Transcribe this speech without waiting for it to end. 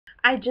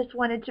I just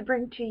wanted to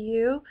bring to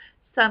you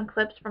some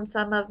clips from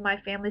some of my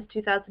family's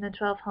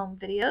 2012 home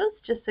videos,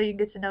 just so you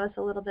get to know us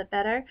a little bit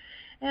better.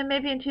 And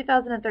maybe in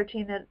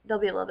 2013 they'll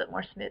be a little bit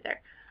more smoother.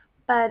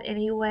 But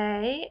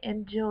anyway,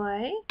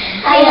 enjoy.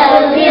 I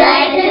hope you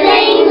like the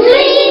things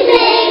we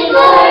made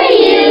for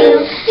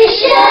you to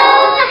show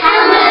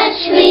how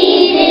much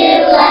we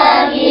do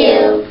love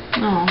you.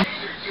 Aww.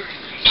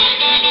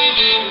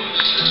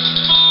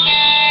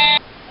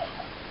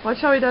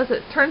 Watch how he does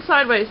it. Turn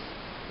sideways.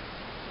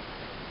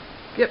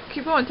 Yep,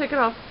 keep going. Take it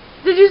off.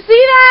 Did you see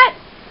that?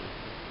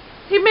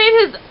 He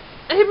made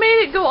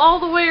it go all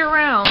the way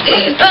around. No!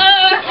 I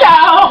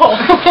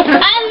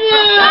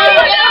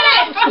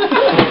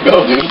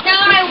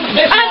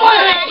want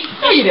to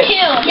eat it.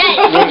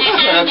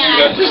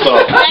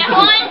 That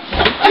one?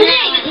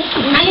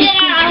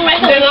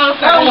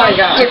 Oh my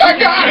God. I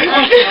got it!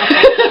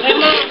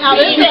 Now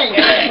this thing.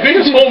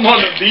 Biggest home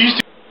run of these two.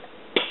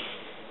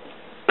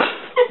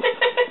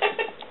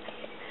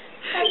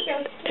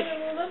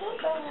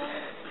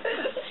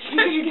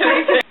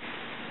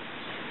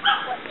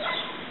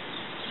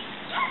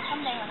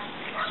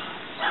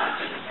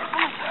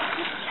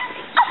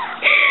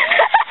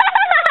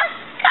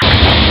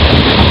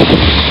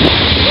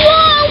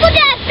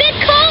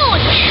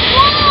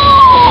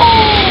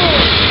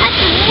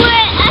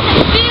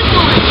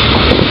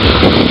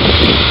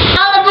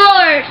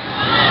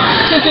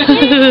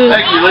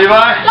 Thank you,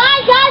 Levi.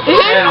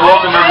 And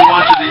welcome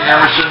everyone to the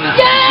Emerson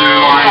Zoo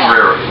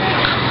Library.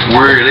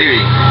 We're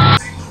leaving.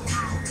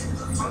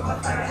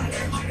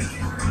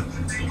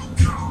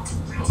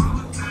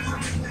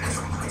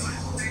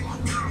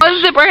 What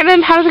is it,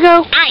 Brandon? How does it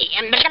go? I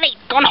am the great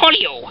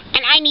Cornholio,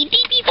 and I need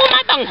DP for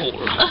my bunghole.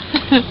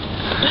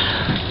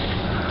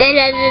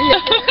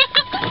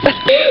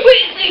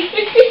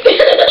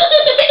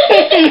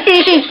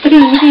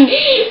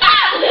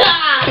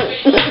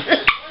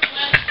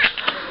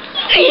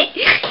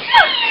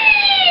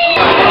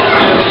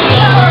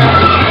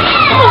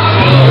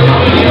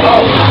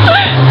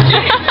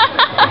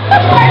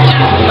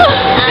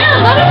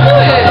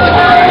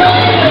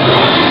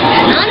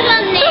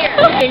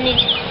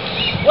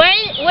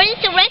 Where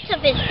is the rest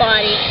of his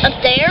body?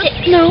 Up there?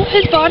 No,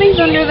 his body's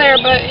under there,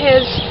 but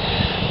his,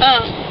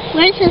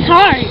 where's his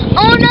heart?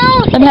 Oh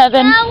no! In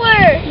heaven.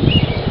 Flower!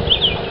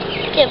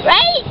 Yeah,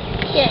 right?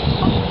 Yeah.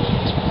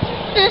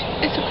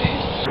 It's okay.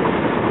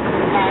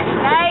 Last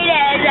night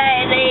as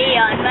I lay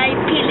on my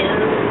pillow,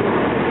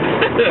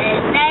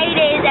 last night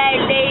as I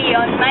lay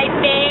on my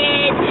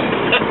bed,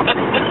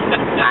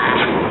 I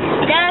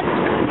stuck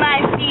my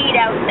feet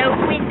out the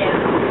window.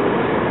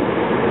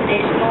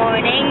 This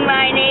morning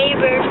my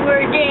neighbors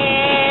were dead.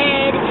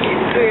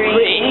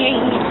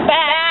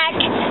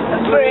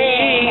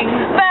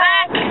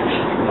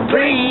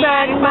 Bring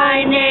back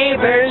my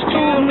neighbors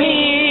to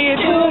me.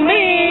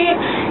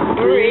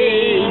 Bring